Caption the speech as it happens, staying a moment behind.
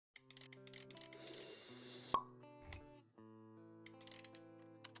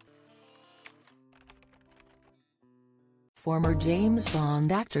Former James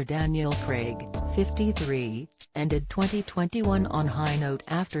Bond actor Daniel Craig, 53, ended 2021 on high note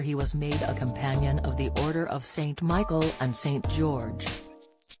after he was made a Companion of the Order of St. Michael and St. George.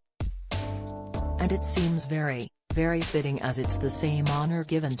 And it seems very, very fitting, as it's the same honor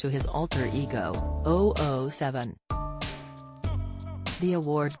given to his alter ego, 007. The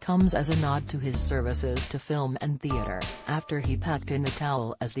award comes as a nod to his services to film and theater, after he packed in the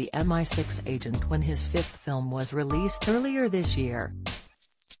towel as the MI6 agent when his fifth film was released earlier this year.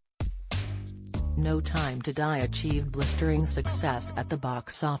 No Time to Die achieved blistering success at the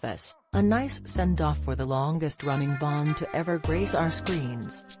box office, a nice send-off for the longest-running Bond to ever grace our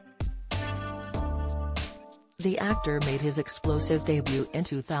screens. The actor made his explosive debut in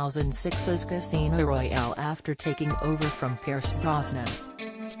 2006's Casino Royale after taking over from Pierce Brosnan.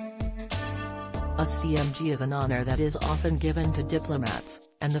 A CMG is an honor that is often given to diplomats,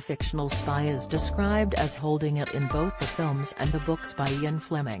 and the fictional spy is described as holding it in both the films and the books by Ian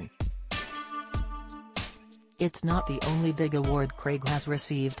Fleming. It's not the only big award Craig has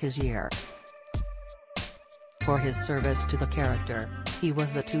received his year. For his service to the character, he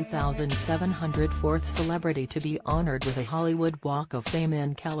was the 2,704th celebrity to be honored with a Hollywood Walk of Fame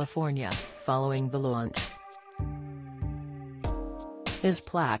in California, following the launch. His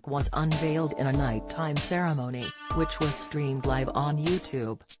plaque was unveiled in a nighttime ceremony, which was streamed live on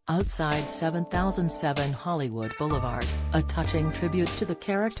YouTube, outside 7007 Hollywood Boulevard, a touching tribute to the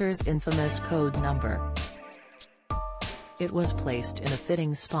character's infamous code number. It was placed in a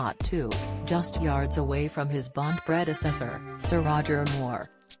fitting spot too, just yards away from his Bond predecessor, Sir Roger Moore.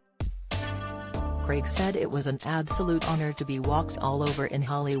 Craig said it was an absolute honor to be walked all over in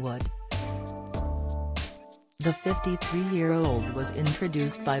Hollywood. The 53-year-old was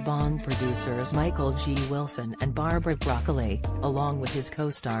introduced by Bond producers Michael G. Wilson and Barbara Broccoli, along with his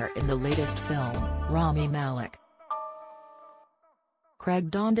co-star in the latest film, Rami Malek.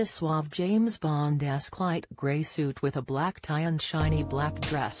 Craig donned a suave James Bond-esque light grey suit with a black tie and shiny black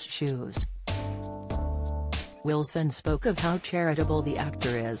dress shoes. Wilson spoke of how charitable the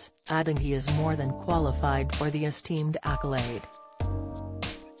actor is, adding he is more than qualified for the esteemed accolade.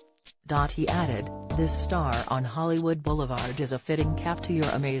 He added, "This star on Hollywood Boulevard is a fitting cap to your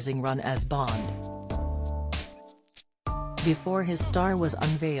amazing run as Bond." Before his star was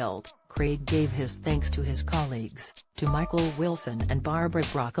unveiled, Craig gave his thanks to his colleagues, to Michael Wilson and Barbara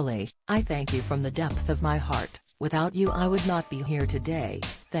Broccoli. "I thank you from the depth of my heart, without you I would not be here today,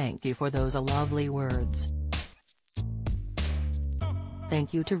 thank you for those lovely words.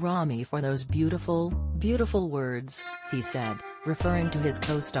 Thank you to Rami for those beautiful, beautiful words," he said, referring to his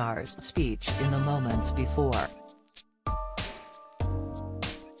co-star's speech in the moments before.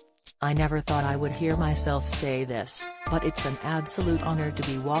 "I never thought I would hear myself say this, but it's an absolute honor to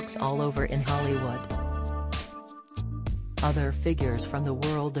be walked all over in Hollywood." Other figures from the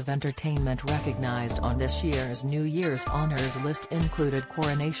world of entertainment recognized on this year's New Year's honors list included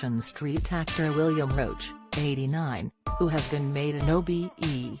Coronation Street actor William Roach, 89, who has been made an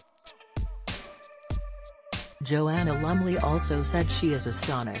OBE. Joanna Lumley also said she is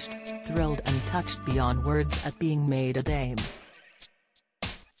astonished, thrilled and touched beyond words at being made a dame.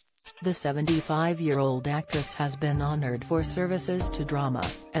 The 75-year-old actress has been honored for services to drama,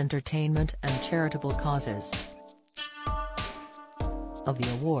 entertainment and charitable causes. Of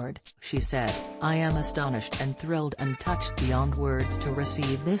the award, she said, "I am astonished and thrilled and touched beyond words to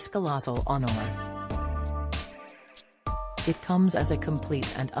receive this colossal honor. It comes as a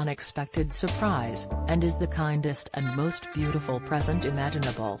complete and unexpected surprise, and is the kindest and most beautiful present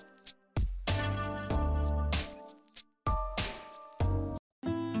imaginable."